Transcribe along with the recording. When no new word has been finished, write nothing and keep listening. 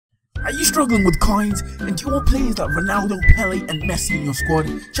Are you struggling with coins and do you want players like Ronaldo, Pele and Messi in your squad?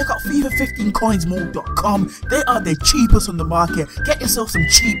 Check out FIFA15coinsmode.com. They are the cheapest on the market. Get yourself some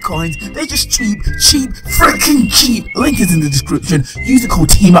cheap coins. They're just cheap, freaking cheap. Link is in the description. Use the code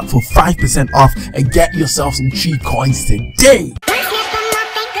TEAMUP for 5% off and get yourself some cheap coins today.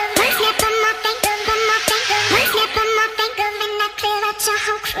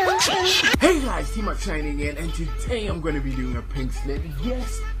 Hey guys, TeamUp signing in, and today I'm going to be doing a pink slip.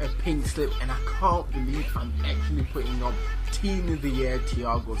 Yes, a pink slip, and I can't believe I'm actually putting up Team of the Year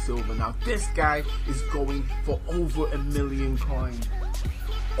Thiago Silva. Now this guy is going for over 1 million coins.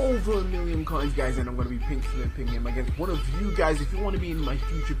 Over 1 million coins, guys, and I'm going to be pink slipping him against one of you guys. If you want to be in my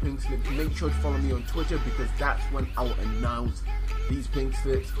future pink slips, make sure to follow me on Twitter, because that's when I'll announce these pink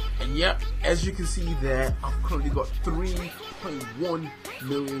slips. And yep, as you can see there, I've currently got 3.1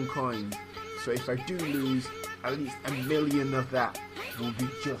 million coins. So if I do lose, at least 1 million of that will be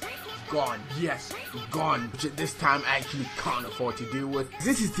just gone. Yes, gone. Which at this time I actually can't afford to deal with.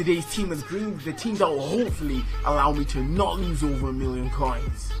 This is today's team as green, the team that will hopefully allow me to not lose over 1 million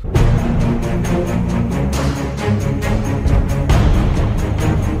coins.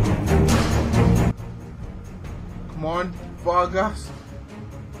 Come on, Vargas.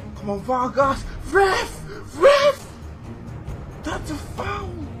 Come on, Vargas. Ref! That's a foul.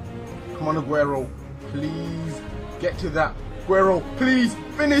 Come on, Aguero. Please get to that. Aguero, please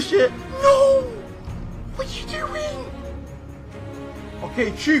finish it. No! What are you doing?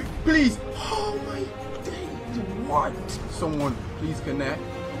 Okay, shoot, please. Oh my days. What? Someone, please connect.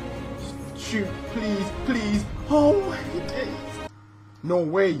 Shoot, please. Oh my days. No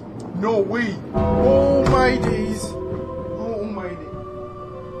way. Oh my days.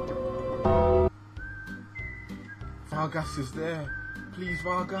 Vargas is there. Please,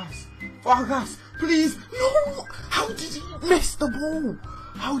 Vargas, please. No! How did he miss the ball?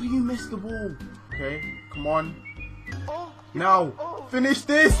 How do you miss the ball? Okay, come on. Now, finish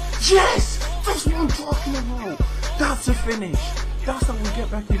this. Yes! That's what I'm talking about. That's a finish. That's how we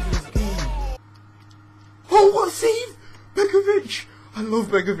get back into this game. Oh, what a save! Begovic! I love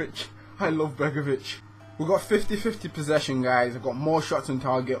Begovic. We got 50-50 possession, guys. I've got more shots on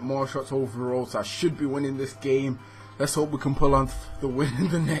target, more shots overall, so I should be winning this game. Let's hope we can pull on the win in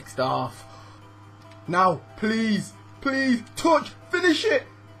the next half. Now, please, touch, finish it.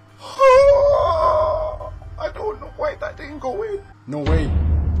 Oh, I don't know why that didn't go in. No way.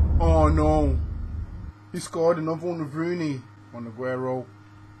 Oh no. He scored another one with Rooney. On Aguero,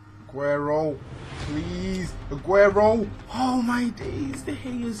 please, Aguero. Oh my days, the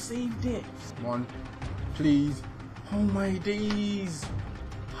Hayes saved it. Come on, please. Oh my days.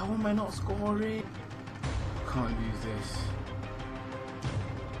 How am I not scoring? Can't lose this.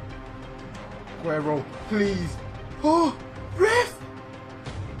 Aguero, please. Oh, ref!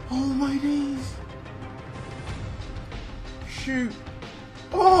 Oh my days. Shoot.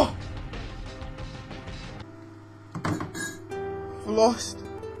 Oh! I've lost.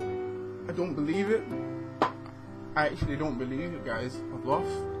 I don't believe it. I actually don't believe it, guys. I've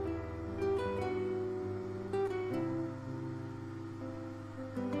lost.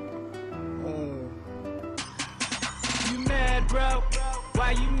 Bro,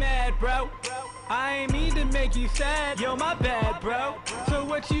 why you mad, bro? I ain't mean to make you sad, yo, my bad, bro. So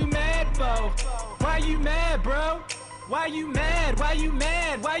what you mad for? Why you mad, bro? Why you mad,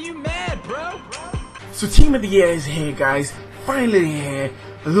 bro? So Team of the Year is here, guys. Finally here.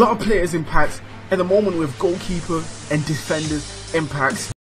 A lot of players impacts. At the moment we have goalkeeper and defenders impacts.